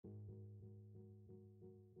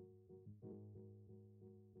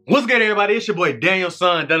What's good, everybody? It's your boy Daniel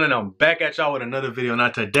Son Dunn, and I'm back at y'all with another video. Now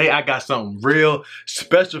today I got something real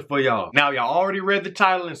special for y'all. Now y'all already read the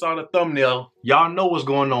title and saw the thumbnail. Y'all know what's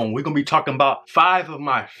going on. We're gonna be talking about 5 of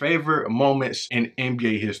my favorite moments in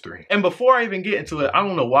NBA history. And before I even get into it, I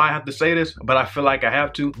don't know why I have to say this, but I feel like I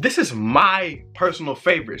have to. This is my personal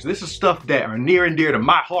favorites. This is stuff that are near and dear to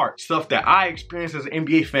my heart. Stuff that I experienced as an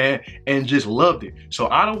NBA fan and just loved it. So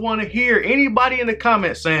I don't want to hear anybody in the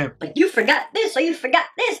comments saying, "But you forgot this or you forgot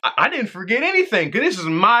this." I didn't forget anything, because this is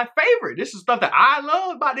my favorite. This is stuff that I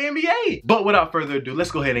love about the NBA. But without further ado,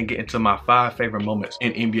 let's go ahead and get into my 5 favorite moments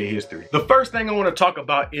in NBA history. The first thing I want to talk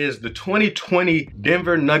about is the 2020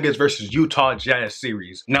 Denver Nuggets versus Utah Jazz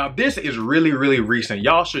series. Now this is really recent.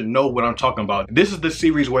 Y'all should know what I'm talking about. This is the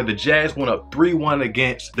series where the Jazz went up 3-1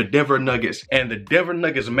 against the Denver Nuggets, and the Denver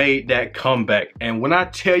Nuggets made that comeback. And when I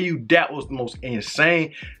tell you that was the most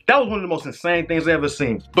insane, that was one of the most insane things I've ever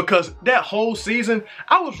seen. Because that whole season,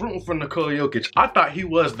 I was rooting for Nikola Jokic. I thought he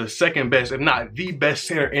was the second best, if not the best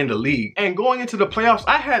center in the league. And going into the playoffs,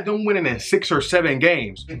 I had them winning in 6 or 7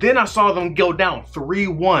 games. And then I saw them go down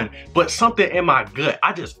 3-1. But something in my gut,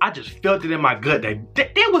 I just felt it in my gut that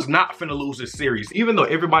they was not finna lose this series. Even though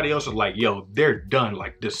everybody else was like, yo, they're done.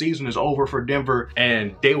 Like, the season is over for Denver.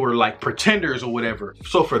 And they were like pretenders or whatever.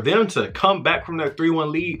 So for them to come back from that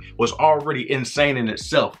 3-1 lead was already insane in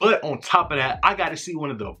itself. But on top of that, I got to see one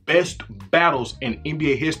of the best battles in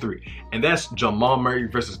NBA history, and that's Jamal Murray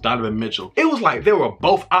versus Donovan Mitchell. It was like they were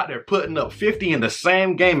both out there putting up 50 in the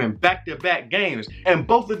same game in back-to-back games, and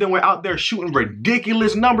both of them were out there shooting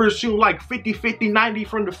ridiculous numbers, shooting like 50, 50, 90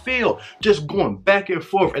 from the field, just going back and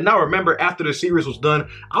forth. And I remember after the series was done,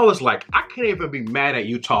 I was like, I can't even be mad at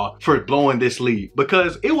Utah for blowing this lead,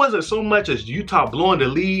 because it wasn't so much as Utah blowing the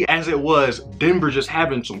lead as it was Denver just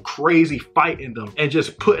having some crazy fight in them and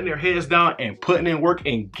just putting their heads down and putting in work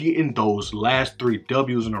and getting those last 3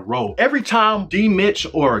 W's in a row. Every time D Mitch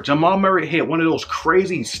or Jamal Murray hit one of those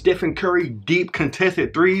crazy Stephen Curry deep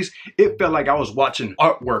contested threes, it felt like I was watching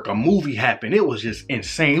artwork, a movie happen. It was just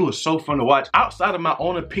insane. It was so fun to watch. Outside of my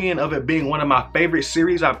own opinion of it being one of my favorite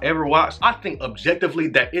series I've ever watched, I think objectively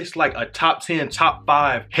that it's like a top 10, top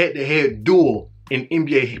 5 head-to-head duel in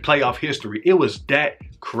NBA playoff history. It was that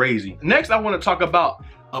crazy. Next, I want to talk about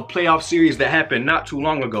a playoff series that happened not too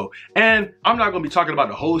long ago. And I'm not gonna be talking about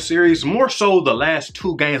the whole series, more so the last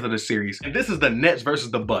 2 games of the series. And this is the Nets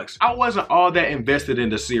versus the Bucks. I wasn't all that invested in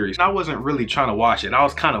the series. I wasn't really trying to watch it. I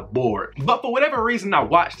was kind of bored. But for whatever reason, I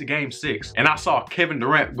watched the game 6 and I saw Kevin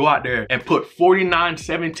Durant go out there and put 49,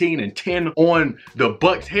 17, and 10 on the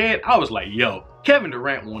Bucks' head. I was like, yo, Kevin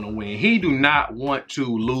Durant want to win. He do not want to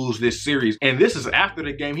lose this series. And this is after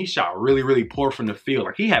the game. He shot really poor from the field.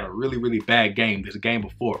 Like, he had a really bad game this game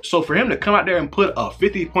before. So for him to come out there and put a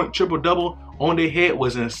 50-point triple-double on their head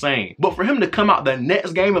was insane. But for him to come out the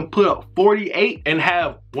next game and put up 48 and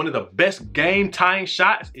have one of the best game-tying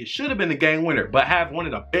shots, it should have been the game winner, but have one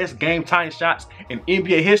of the best game-tying shots in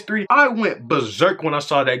NBA history, I went berserk when I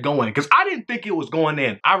saw that go in, because I didn't think it was going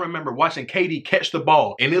in. I remember watching KD catch the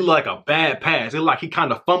ball, and it looked like a bad pass. It looked like he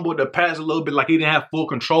kind of fumbled the pass a little bit, like he didn't have full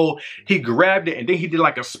control. He grabbed it, and then he did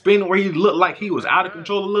like a spin where he looked like he was out of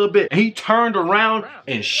control a little bit, and he turned around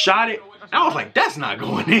and shot it. I was like, that's not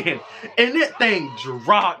going in. And that thing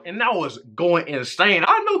dropped, and I was going insane.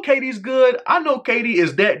 I know KD's good. I know KD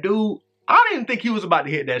is that dude. I didn't think he was about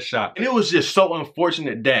to hit that shot. And it was just so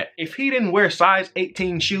unfortunate that if he didn't wear size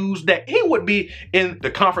 18 shoes, that he would be in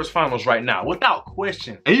the conference finals right now, without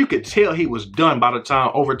question. And you could tell he was done by the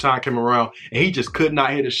time overtime came around, and he just could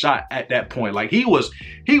not hit a shot at that point. Like, he was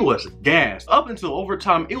gassed. Up until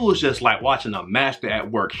overtime, it was just like watching a master at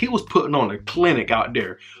work. He was putting on a clinic out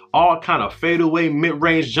there. All kind of fadeaway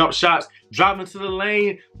mid-range jump shots, driving to the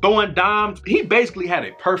lane, throwing dimes. He basically had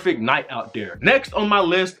a perfect night out there. Next on my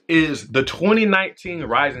list is the 2019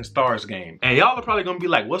 Rising Stars game. And y'all are probably gonna be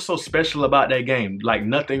like, what's so special about that game? Like,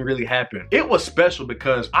 nothing really happened. It was special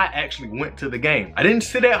because I actually went to the game. I didn't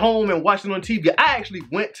sit at home and watch it on TV. I actually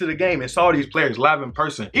went to the game and saw these players live in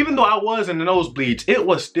person. Even though I was in the nosebleeds, it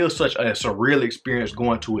was still such a surreal experience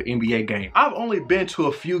going to an NBA game. I've only been to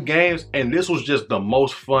a few games, and this was just the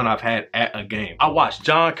most fun I've had at a game. I watched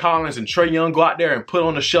John Collins and Trae Young go out there and put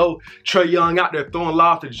on the show. Trae Young out there throwing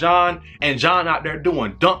lob to John, and John out there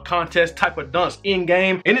doing dunk contest type of dunks in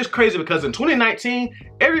game. And it's crazy because in 2019,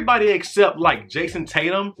 everybody except like Jason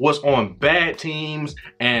Tatum was on bad teams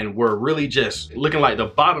and were really just looking like the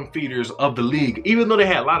bottom feeders of the league. Even though they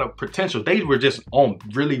had a lot of potential, they were just on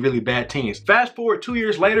really, really bad teams. Fast forward 2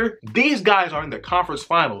 years later, these guys are in the conference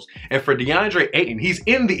finals. And for DeAndre Ayton, he's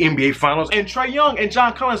in the NBA finals. And Trae Young and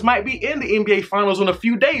John Collins might be in the NBA finals in a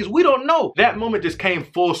few days. We don't know. That moment just came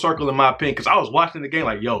full circle in my opinion, because I was watching the game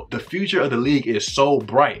like, yo, the future of the league is so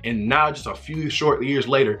bright. And now just a few short years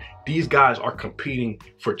later, these guys are competing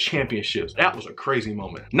for championships. That was a crazy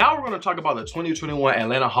moment. Now we're going to talk about the 2021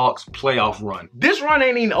 Atlanta Hawks playoff run. This run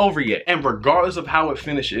ain't even over yet. And regardless of how it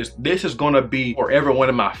finishes, this is going to be forever one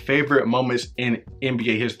of my favorite moments in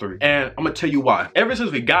NBA history. And I'm going to tell you why. Ever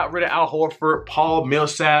since we got rid of Al Horford, Paul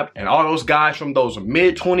Millsap, and all those guys from those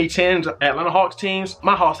mid-2010s Atlanta Hawks teams,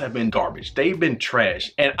 my Hawks have been garbage. They've been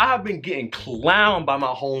trash. And I've been getting clowned by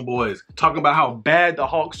my homeboys, talking about how bad the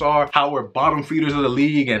Hawks are, how we're bottom feeders of the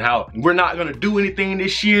league, and how we're not gonna do anything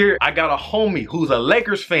this year. I got a homie who's a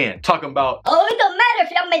Lakers fan talking about, oh, it don't matter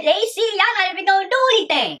if y'all make the AC, y'all not even gonna do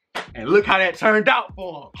anything. And look how that turned out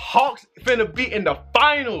for him. Hawks finna be in the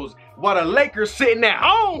finals while the Lakers sitting at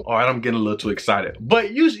home. All right, I'm getting a little too excited.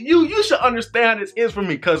 But you should understand how this is for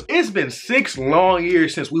me, because it's been 6 long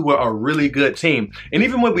years since we were a really good team. And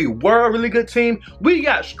even when we were a really good team, we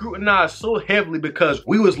got scrutinized so heavily because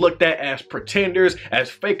we was looked at as pretenders, as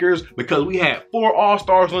fakers, because we had 4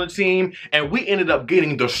 All-Stars on the team, and we ended up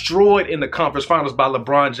getting destroyed in the conference finals by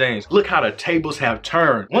LeBron James. Look how the tables have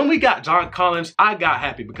turned. When we got John Collins, I got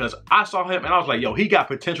happy because I saw him and I was like, yo, he got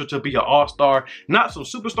potential to be an All-Star, not some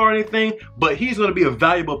superstar or anything, but he's going to be a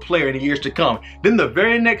valuable player in the years to come. Then the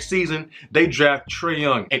very next season, they draft Trae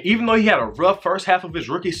Young. And even though he had a rough first half of his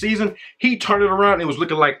rookie season, he turned it around and was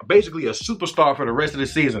looking like basically a superstar for the rest of the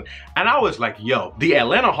season. And I was like, yo, the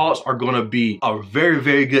Atlanta Hawks are going to be a very,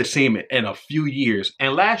 very good team in a few years.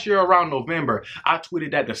 And last year around November, I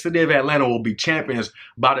tweeted that the city of Atlanta will be champions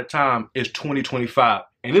by the time it's 2025.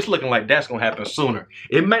 And it's looking like that's gonna happen sooner.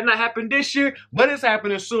 It might not happen this year, but it's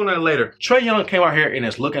happening sooner or later. Trae Young came out here and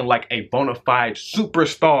is looking like a bona fide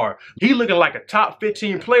superstar. He looking like a top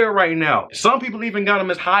 15 player right now. Some people even got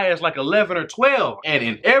him as high as like 11 or 12. And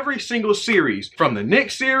in every single series, from the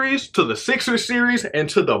Knicks series to the Sixers series and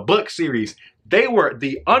to the Bucks series, they were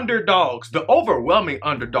the underdogs, the overwhelming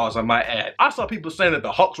underdogs, I might add. I saw people saying that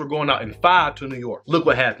the Hawks were going out in 5 to New York. Look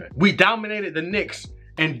what happened. We dominated the Knicks.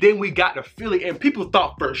 And then we got to Philly, and people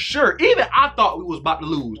thought for sure, even I thought we was about to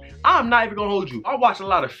lose. I'm not even gonna hold you. I watch a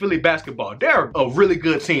lot of Philly basketball. They're a really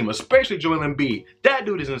good team, especially Joel Embiid. That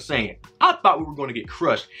dude is insane. I thought we were gonna get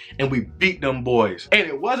crushed, and we beat them boys. And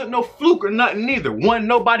it wasn't no fluke or nothing either. Wasn't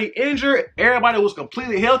nobody injured. Everybody was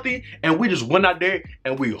completely healthy, and we just went out there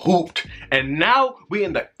and we hooped. And now we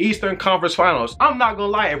in the Eastern Conference Finals. I'm not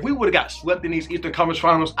gonna lie, if we would've got swept in these Eastern Conference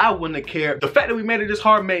Finals, I wouldn't have cared. The fact that we made it this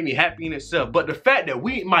hard made me happy in itself, but the fact that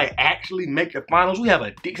we might actually make the finals, we have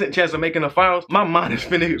a decent chance of making the finals, my mind is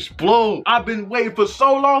finna explode. I've been waiting for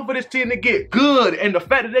so long for this team to get good, and the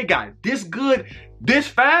fact that they got this good this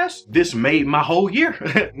fast, this made my whole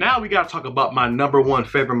year. Now we gotta talk about my #1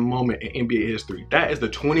 favorite moment in NBA history. That is the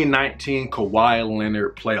 2019 Kawhi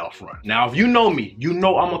Leonard playoff run. Now, if you know me, you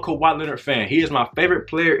know I'm a Kawhi Leonard fan. He is my favorite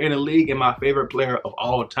player in the league and my favorite player of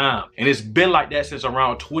all time. And it's been like that since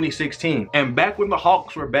around 2016. And back when the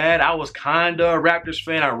Hawks were bad, I was kinda a Raptors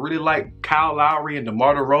fan. I really liked Kyle Lowry and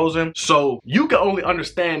DeMar DeRozan. So you can only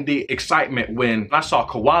understand the excitement when I saw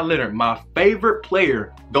Kawhi Leonard, my favorite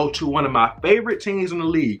player, go to one of my favorite teams in the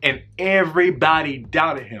league, and everybody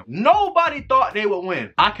doubted him. Nobody thought they would win.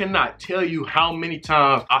 I cannot tell you how many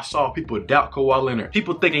times I saw people doubt Kawhi Leonard.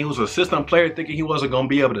 People thinking he was an assistant player, thinking he wasn't gonna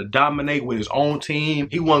be able to dominate with his own team.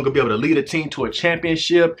 He wasn't gonna be able to lead a team to a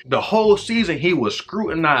championship. The whole season he was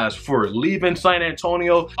scrutinized for leaving San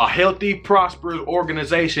Antonio, a healthy, prosperous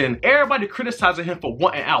organization. Everybody criticizing him for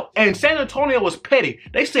wanting out. And San Antonio was petty.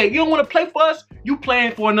 They said, you don't wanna play for us? You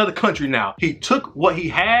playing for another country now. He took what he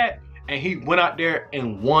had and he went out there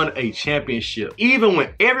and won a championship. Even when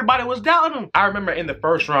everybody was doubting him. I remember in the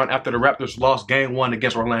first round after the Raptors lost game 1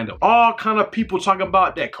 against Orlando, all kind of people talking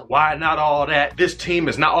about that Kawhi not all that, this team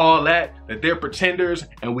is not all that they're pretenders,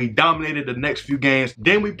 and we dominated the next few games.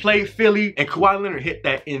 Then we played Philly and Kawhi Leonard hit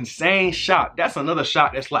that insane shot. That's another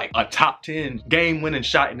shot that's like a top 10 game-winning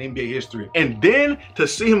shot in NBA history. And then to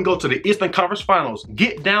see him go to the Eastern Conference Finals,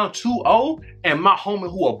 get down 2-0, and my homie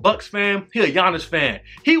who a Bucks fan, he a Giannis fan,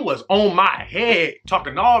 he was on my head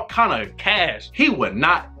talking all kind of cash. He would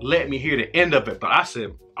not let me hear the end of it, but I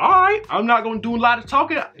said, all right, I'm not gonna do a lot of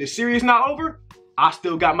talking. The series not over. I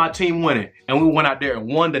still got my team winning, and we went out there and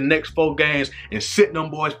won the next 4 games and sent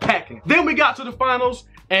them boys packing. Then we got to the finals,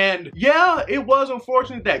 And yeah, it was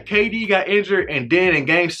unfortunate that KD got injured, and then in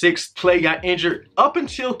game 6, Klay got injured. Up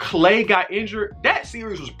until Klay got injured, that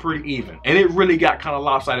series was pretty even. And it really got kind of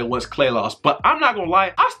lopsided once Klay lost. But I'm not gonna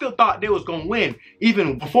lie, I still thought they was gonna win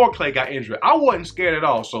even before Klay got injured. I wasn't scared at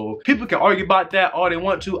all. So people can argue about that all they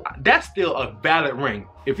want to. That's still a valid ring.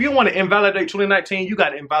 If you want to invalidate 2019, you got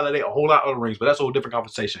to invalidate a whole lot of other rings, but that's a whole different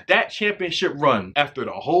conversation. That championship run, after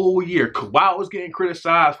the whole year, Kawhi was getting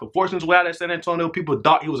criticized for forcing his way out at San Antonio. People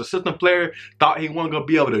thought he was a system player, thought he wasn't going to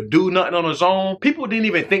be able to do nothing on his own. People didn't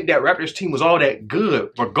even think that Raptors team was all that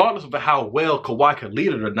good, regardless of how well Kawhi could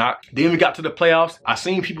lead it or not. Then we got to the playoffs. I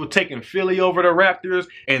seen people taking Philly over the Raptors,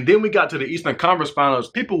 and then we got to the Eastern Conference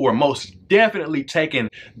Finals. People were most definitely taking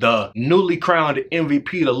the newly crowned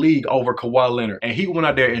MVP of the league over Kawhi Leonard, and he went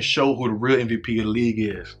out there and showed who the real MVP of the league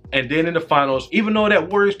is. And then in the finals, even though that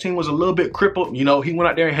Warriors team was a little bit crippled, you know, he went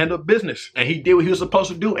out there and handled business, and he did what he was supposed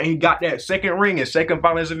to do, and he got that second ring and second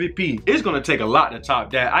finals MVP. It's gonna take a lot to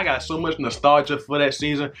top that. I got so much nostalgia for that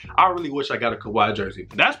season. I really wish I got a Kawhi jersey.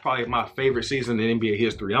 That's probably my favorite season in NBA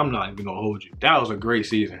history. I'm not even gonna hold you. That was a great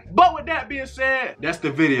season. But with that being said, that's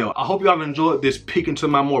the video. I hope y'all enjoyed this peek into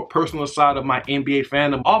my more personal side of my NBA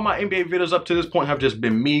fandom. All my NBA videos up to this point have just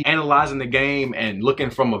been me analyzing the game and looking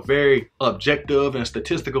from a very objective and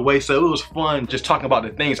statistical way. So it was fun just talking about the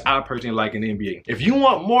things I personally like in the NBA. If you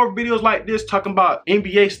want more videos like this talking about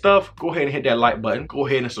NBA stuff, go ahead and hit that like button. Go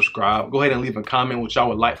ahead and subscribe. Go ahead and leave a comment what y'all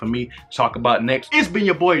would like for me to talk about next. It's been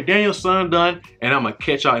your boy Daniel Sundun, and I'm gonna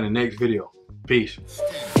catch y'all in the next video. Peace.